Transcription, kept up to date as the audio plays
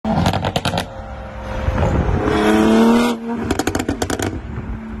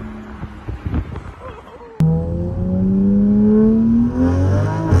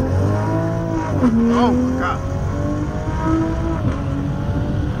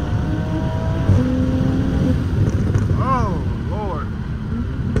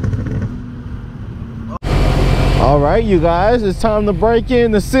All right, you guys, it's time to break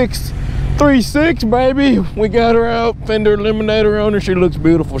in the 636, baby. We got her out, fender eliminator on her. She looks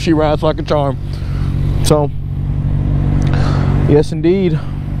beautiful. She rides like a charm. So, yes, indeed,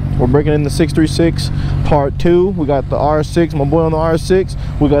 we're breaking in the 636 part 2. We got the R6, my boy on the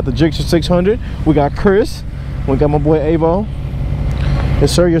R6. We got the Zx6r. We got Chris. We got my boy Avo.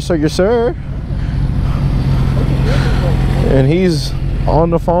 Yes, sir. Yes, sir. Yes, sir. And he's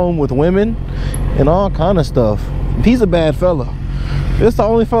on the phone with women and all kind of stuff. He's a bad fella. This the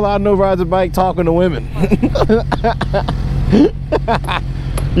only fella I know rides a bike talking to women.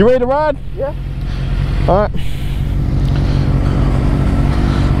 You ready to ride? Yeah. All right.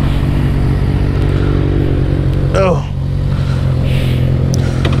 Oh,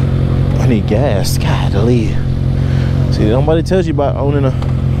 I need gas. Golly. See, nobody tells you about owning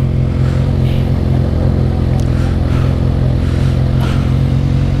a.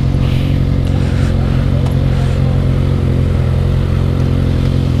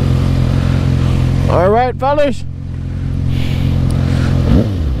 All right, fellas.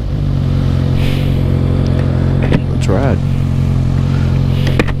 Let's ride.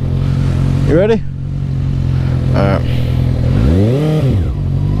 You ready? All right.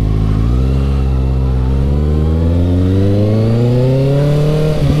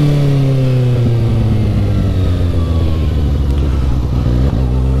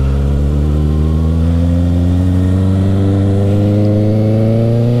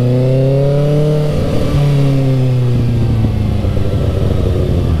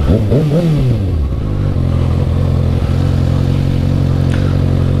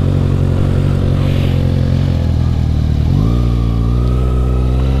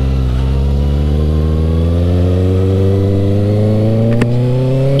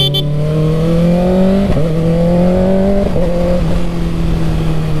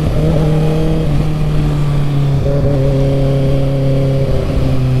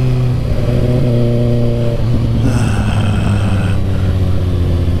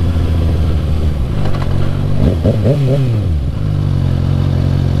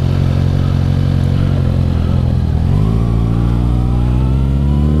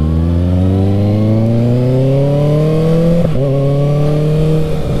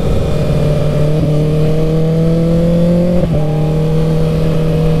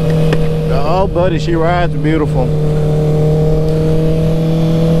 Oh, buddy, she rides beautiful.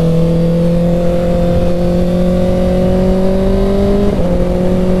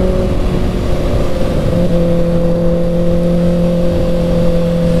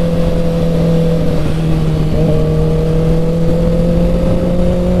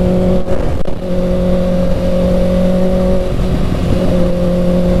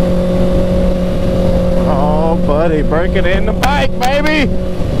 Oh, buddy, breaking in the bike, baby.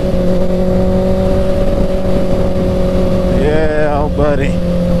 Yeah, oh buddy.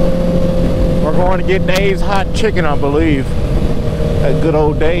 We're going to get Dave's hot chicken, I believe. That good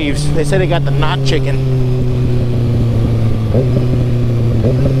old Dave's. They say they got the knot chicken.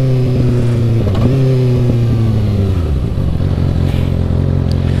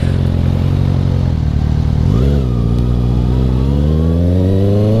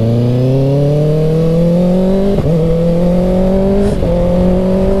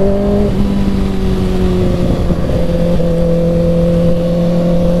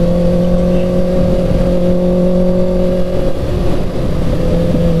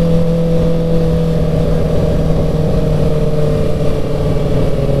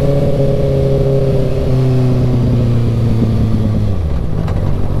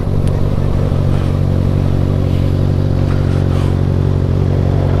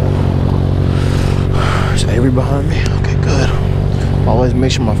 Behind me? Okay, good. Always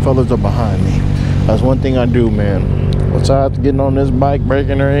make sure my fellas are behind me. That's one thing I do, man. Besides getting on this bike,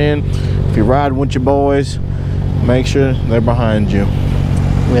 breaking her in, if you're riding with your boys, make sure they're behind you.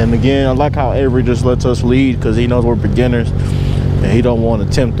 And again, I like how Avery just lets us lead because he knows we're beginners and he don't want to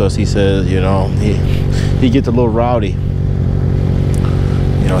tempt us. He says, you know, he gets a little rowdy.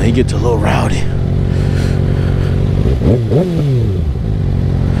 You know, he gets a little rowdy.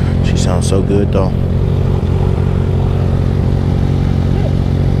 She sounds so good though.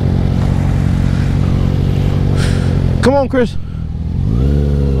 Come on, Chris.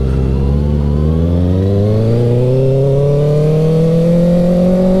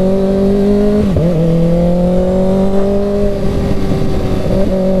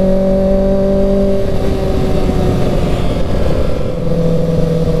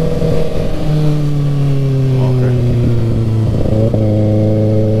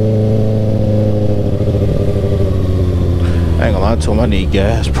 I ain't gonna lie to him, I need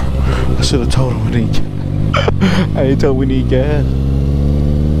gas, bro. I should have told him I need gas. I ain't told we need gas.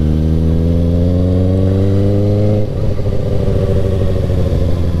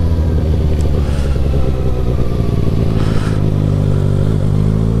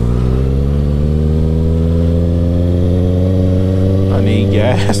 I need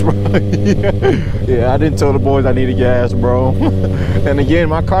gas, bro. Yeah, I didn't tell the boys I needed gas, bro. And again,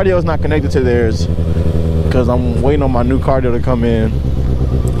 my cardio is not connected to theirs because I'm waiting on my new cardio to come in.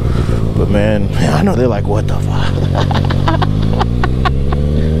 But man, I know they're like, what the fuck?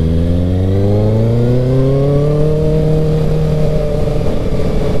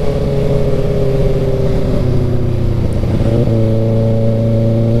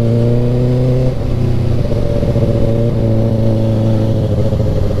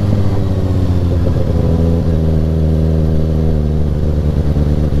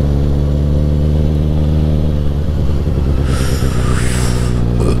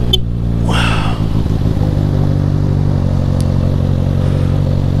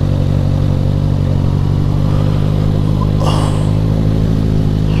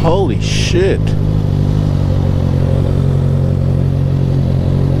 Holy shit.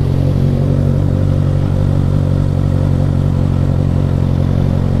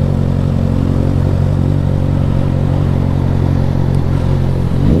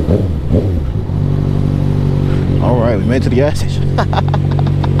 All right, we made it to the gas station.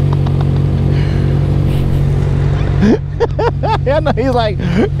 Yeah, no, he's like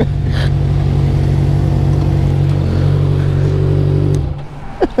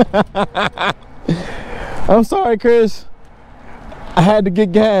I'm sorry, Chris. I had to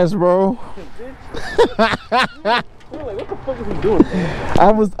get gas, bro. Like, what the fuck is he doing, man?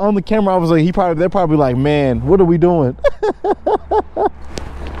 I was on the camera. I was like, they're probably like, man, what are we doing?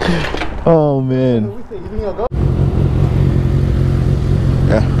 Oh man.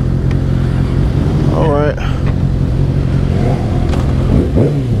 Yeah. All right.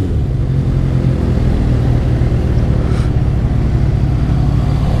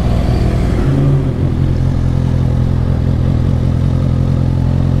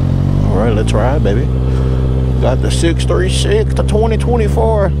 Let's ride, baby. Got the 636 to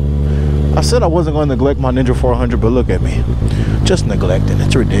 2024. I said I wasn't going to neglect my Ninja 400, but look at me, just neglecting.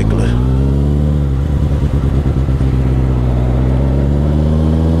 It's ridiculous.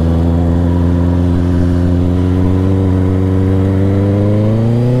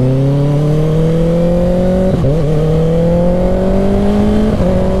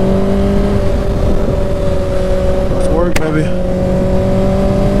 Let's work, baby.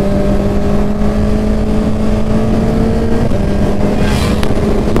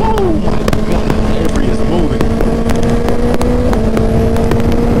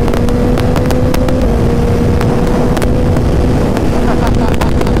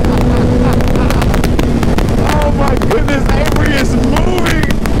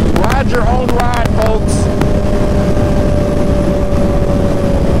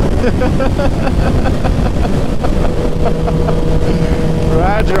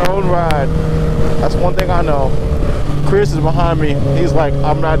 Ride your own ride. That's one thing I know. Chris is behind me. He's like,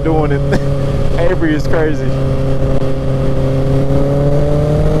 I'm not doing it. Avery is crazy.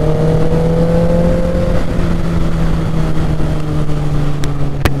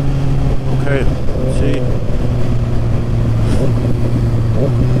 Okay, let's see.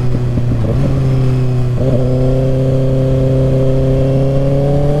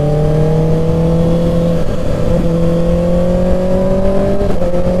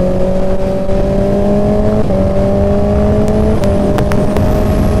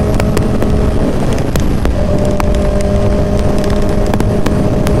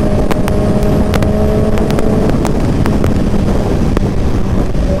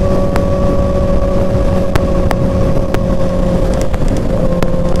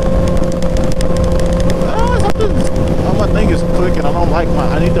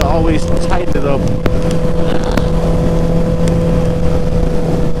 I need to always tighten it up.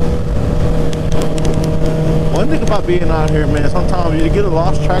 One thing about being out here, man, sometimes you get a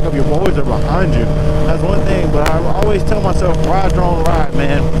lost track of your boys are behind you. That's one thing, but I always tell myself, ride your own ride,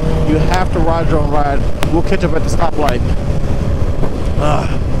 man. You have to ride your own ride. We'll catch up at the stoplight.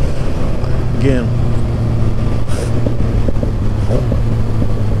 Again.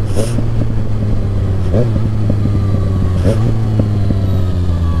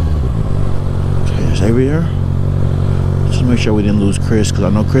 Over here. Just make sure we didn't lose Chris, because I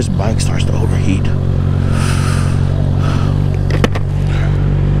know Chris' bike starts to overheat.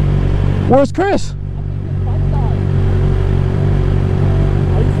 Where's Chris?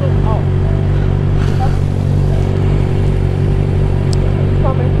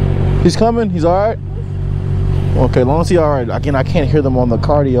 He's coming. He's all right. Okay, long as he all right. Again, I can't hear them on the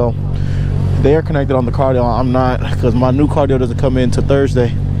cardio. They are connected on the cardio. I'm not, because my new cardio doesn't come in till Thursday.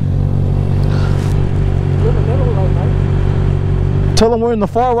 Tell them we're in the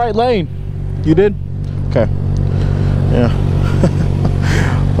far right lane. You did? Okay. Yeah.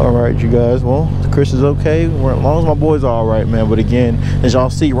 All right, you guys. Well, Chris is okay. As long as my boys are all right, man. But again, as y'all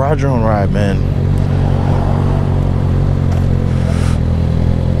see, Roger on ride, man.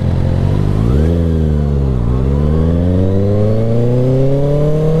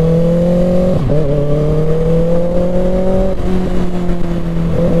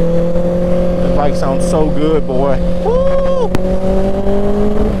 The bike sounds so good, boy. Woo!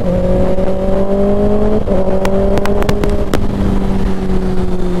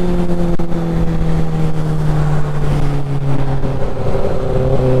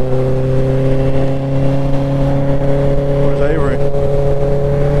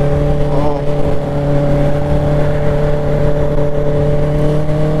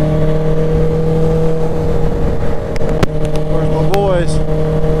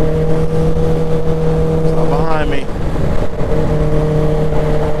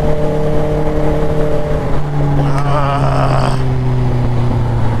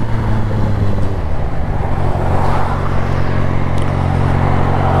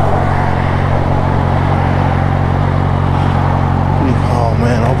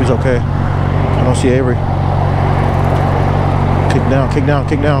 Okay. I don't see Avery. Kick down, kick down,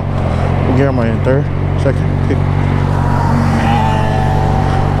 kick down. What gear am I in? Third? Second? Kick.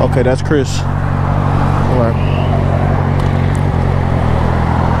 Okay, that's Chris. Alright.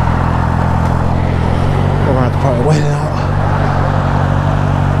 We're gonna have to probably wait it out.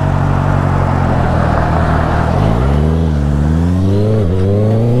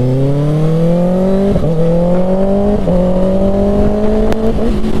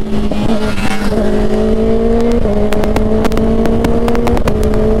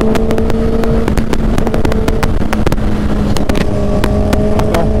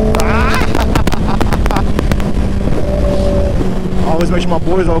 Always make sure my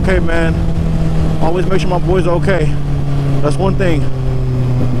boys are okay, man. Always make sure my boys are okay. That's one thing.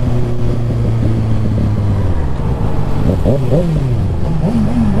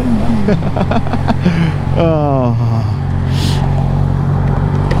 Oh.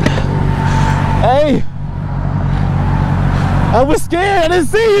 Hey! I was scared, I didn't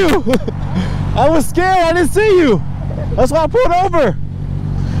see you! I was scared, I didn't see you! That's why I pulled over!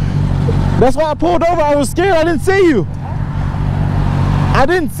 That's why I pulled over, I was scared, I didn't see you! I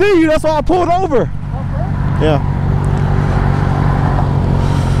didn't see you, that's why I pulled over. Yeah.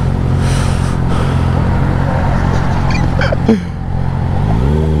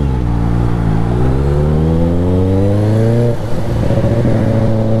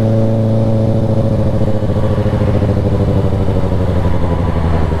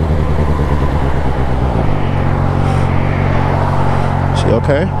 She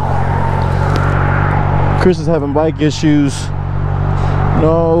okay? Chris is having bike issues.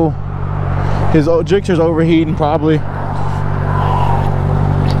 No, his Zx6r's overheating probably.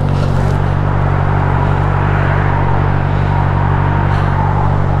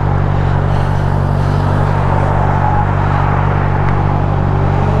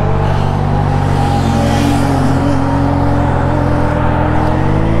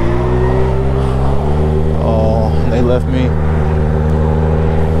 Oh, they left me.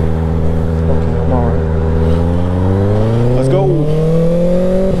 Okay, I'm all right. Let's go.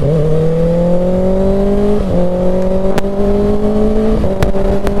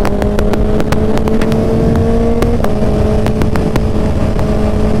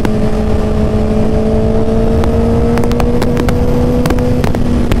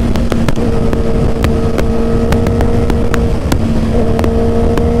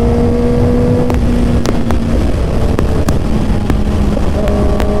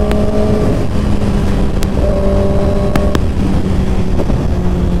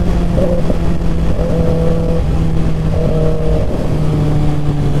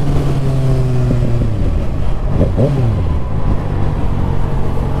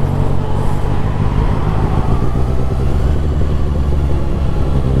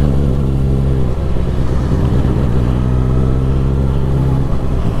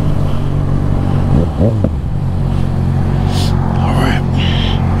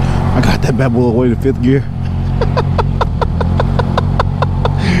 Bad boy away to 5th gear.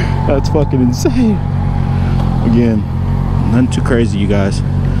 That's fucking insane. Again, nothing too crazy, you guys.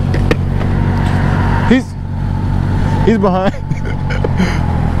 He's behind.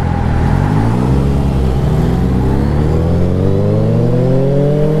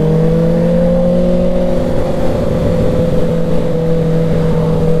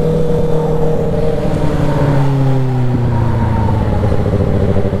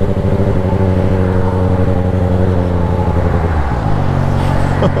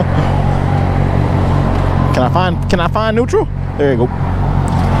 Can I find neutral? There you go.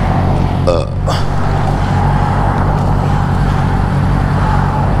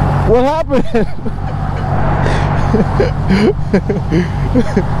 What happened?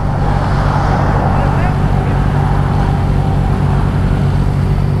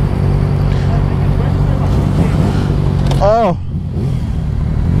 Oh.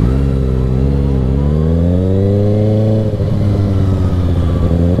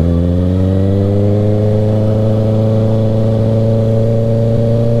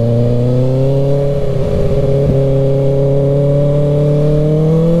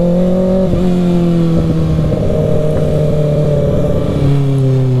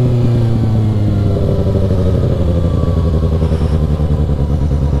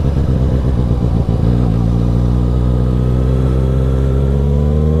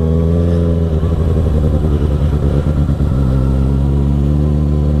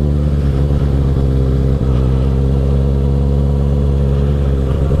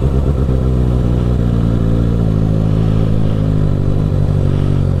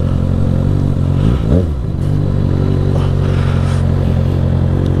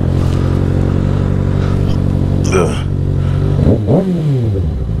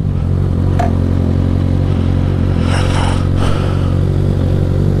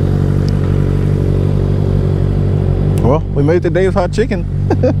 Well, we made the Dave's Hot Chicken.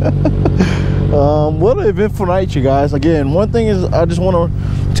 What an eventful night, you guys. Again, one thing is, I just want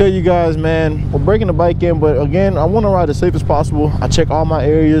to tell you guys, man, we're breaking the bike in, but again, I want to ride as safe as possible. I check all my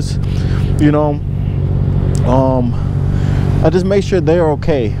areas, you know. I just make sure they're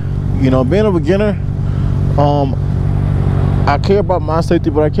okay. You know, being a beginner, I care about my safety,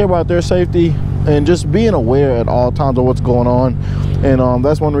 but I care about their safety, and just being aware at all times of what's going on. And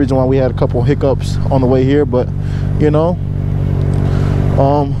that's one reason why we had a couple hiccups on the way here. But you know,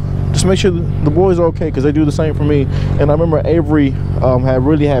 just make sure the boys are okay, because they do the same for me. And I remember Avery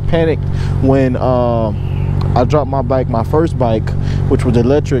had panicked when I dropped my bike, my first bike, which was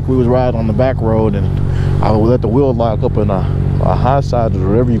electric. We was riding on the back road, and I would let the wheel lock up in a high side, or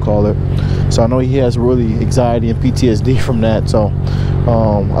whatever you call it. So I know he has really anxiety and PTSD from that. So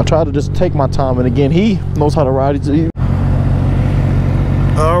I try to just take my time. And again, he knows how to ride.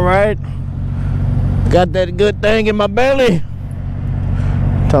 All right, got that good thing in my belly.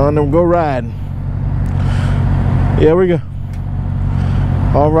 Time to go riding. Here we go.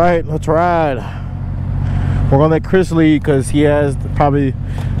 All right, let's ride. We're gonna let Chris lead, because he has probably,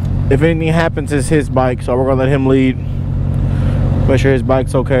 if anything happens, it's his bike. So we're gonna let him lead. Make sure his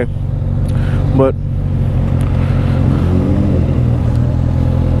bike's okay. But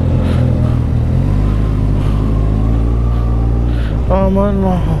oh man,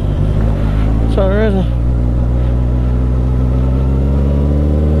 so there is a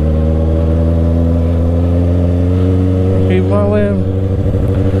keep my way.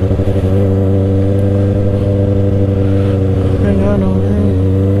 Ain't got no room.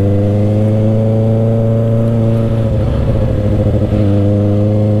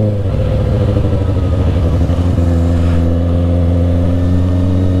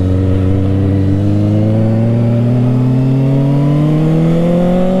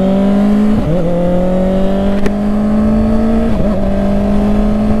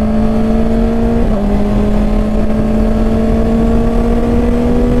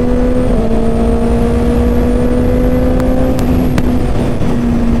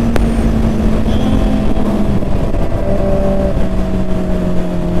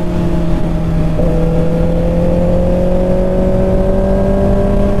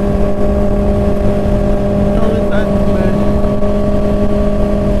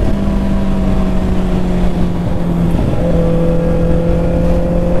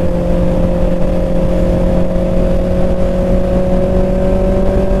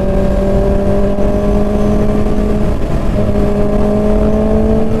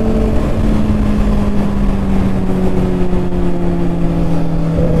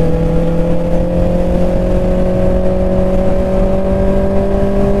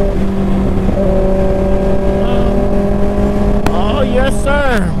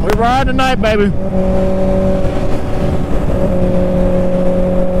 Ride tonight, baby.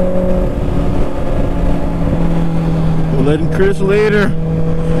 We're letting Chris lead her.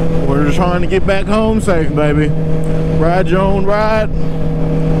 We're just trying to get back home safe, baby. Ride your own ride.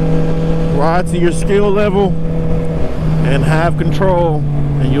 Ride to your skill level and have control,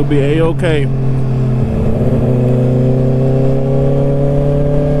 and you'll be a-okay.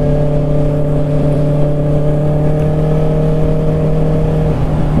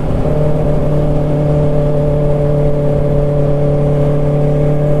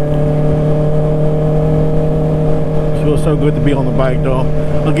 so good to be on the bike though.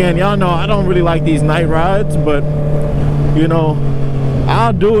 Again, y'all know I don't really like these night rides, but you know,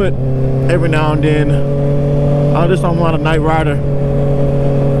 I'll do it every now and then. I just don't want a night rider.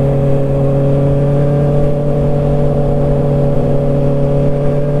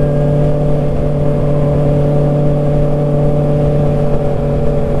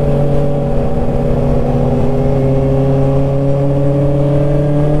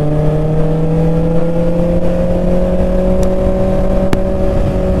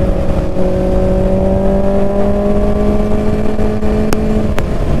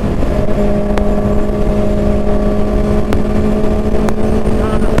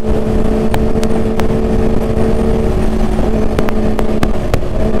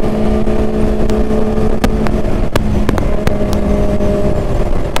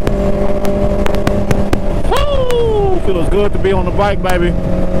 Feels good to be on the bike, baby.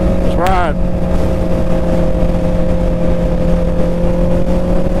 Let's ride.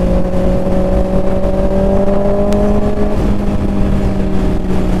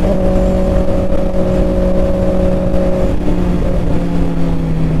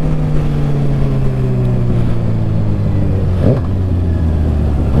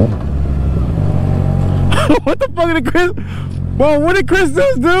 What the fuck did Chris? Bro, what did Chris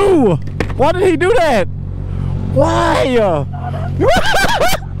just do? Why did he do that? Why?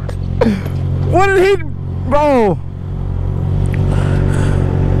 What did he, bro?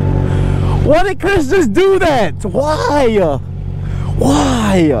 Why did Chris just do that? Why?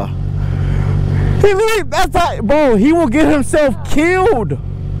 Why? He really, that's how, bro, he will get himself killed.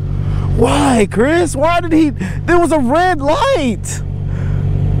 Why, Chris? Why did he? There was a red light.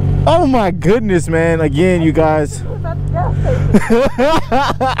 Oh my goodness, man. Again, you guys.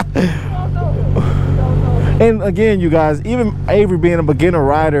 And again, you guys, even Avery being a beginner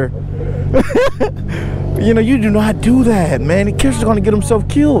rider, you know, you do not do that, man. Chris is gonna get himself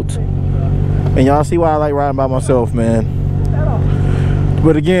killed. And y'all see why I like riding by myself, man.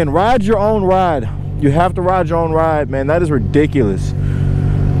 But again, ride your own ride. You have to ride your own ride, man. That is ridiculous.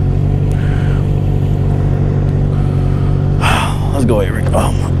 Let's go, Avery.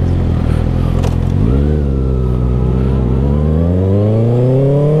 Oh my.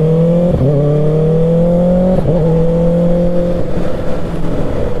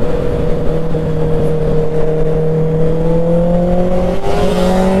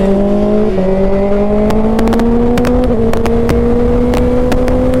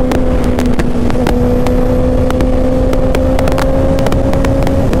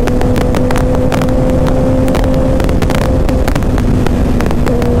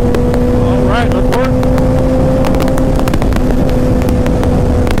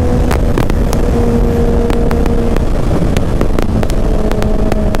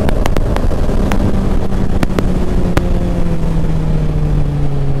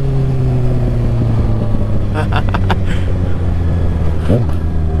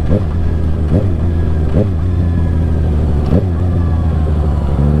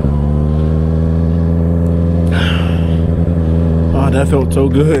 That felt so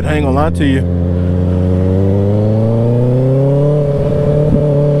good. I ain't gonna lie to you.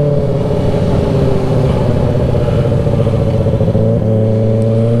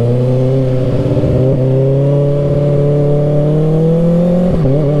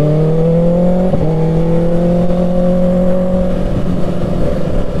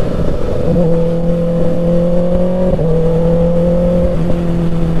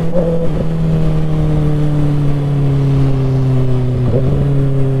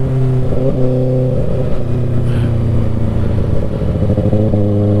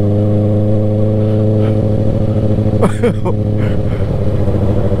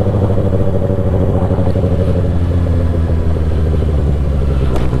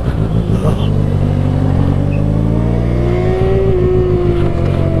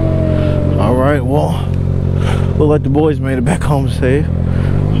 All right, well, look like the boys made it back home safe.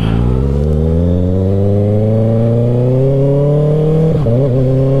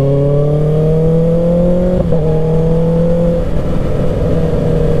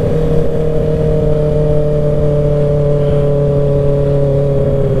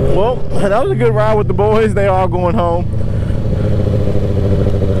 That was a good ride with the boys. They all going home.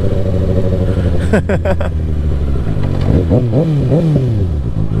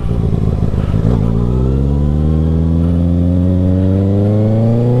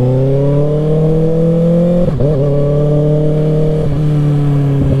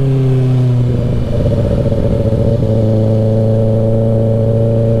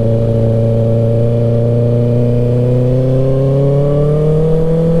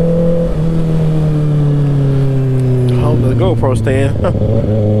 bro stand.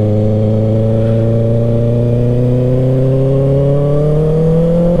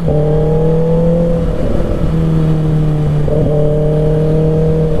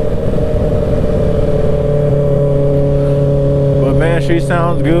 But man, she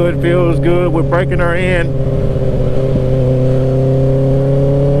sounds good, feels good. We're breaking her in.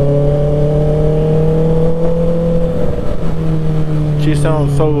 She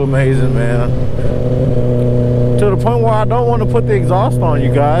sounds so amazing, man. To the point where I don't want to put the exhaust on,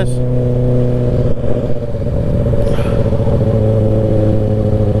 you guys.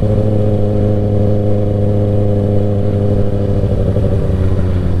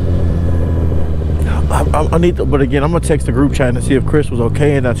 I need to, but again, I'm gonna text the group chat and see if Chris was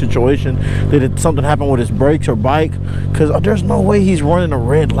okay in that situation. Did something happen with his brakes or bike? Because there's no way he's running a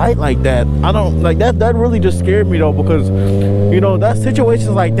red light like that. I don't like that. That really just scared me though, because you know that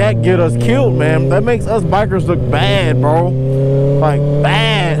situations like that get us killed, man. That makes us bikers look bad, bro. Like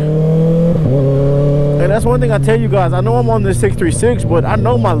bad. And that's one thing I tell you guys. I know I'm on this 636, but I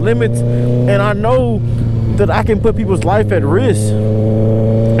know my limits, and I know that I can put people's life at risk,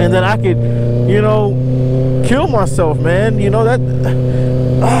 and that I could, you know, kill myself, man. You know that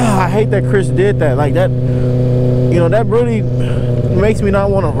I hate that Chris did that. Like that, you know, that really makes me not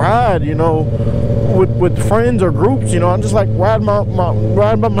want to ride, you know, with friends or groups. You know, I'm just like riding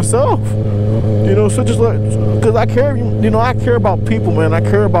by myself, you know. So just like, because I care, you know, I care about people, man. I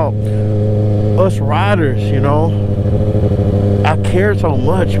care about us riders, you know. I care so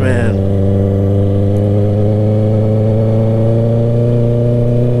much, man.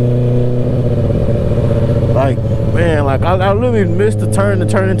 Like, man, like I literally missed the turn to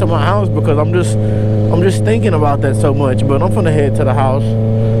turn into my house because I'm just thinking about that so much. But I'm gonna head to the house.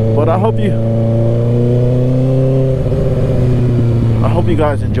 But I hope you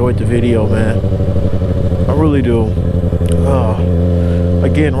guys enjoyed the video, man. I really do.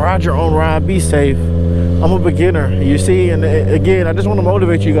 Again, ride your own ride, be safe. I'm a beginner, you see, and again, I just want to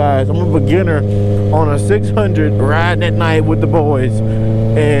motivate you guys. I'm a beginner on a 600 riding at night with the boys,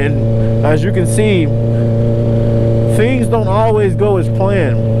 and as you can see, things don't always go as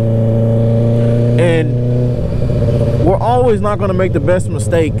planned, and we're always not going to make the best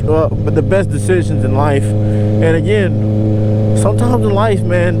mistake, but the best decisions in life. And again, sometimes in life,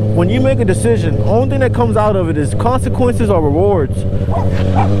 man, when you make a decision, the only thing that comes out of it is consequences or rewards.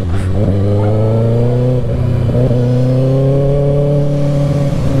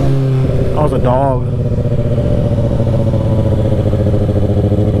 That was a dog.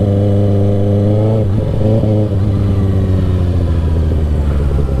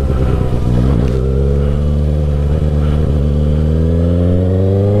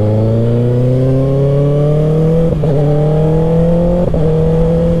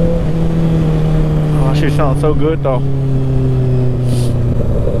 She sounds so good though.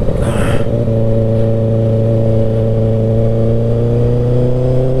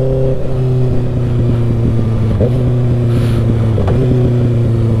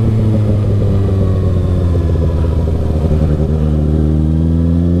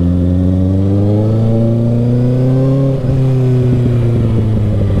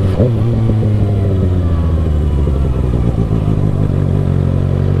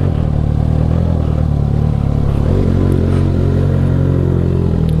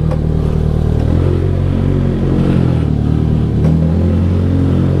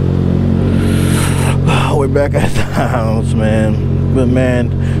 Back at the house, man. But man,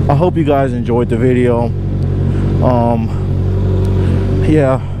 I hope you guys enjoyed the video.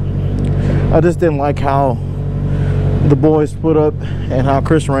 Yeah, I just didn't like how the boys split up and how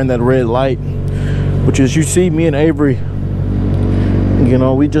Chris ran that red light, which is, you see me and Avery, you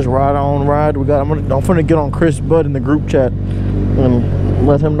know, we just ride our own ride. I'm gonna get on Chris' butt in the group chat and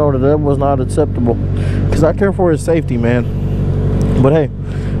let him know that that was not acceptable, because I care for his safety, man. But hey,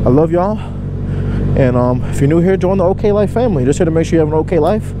 I love y'all. And if you're new here, join the OK Life family. Just here to make sure you have an OK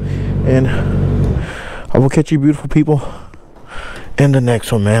life. And I will catch you beautiful people in the next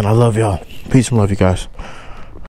one, man. I love y'all. Peace and love, you guys.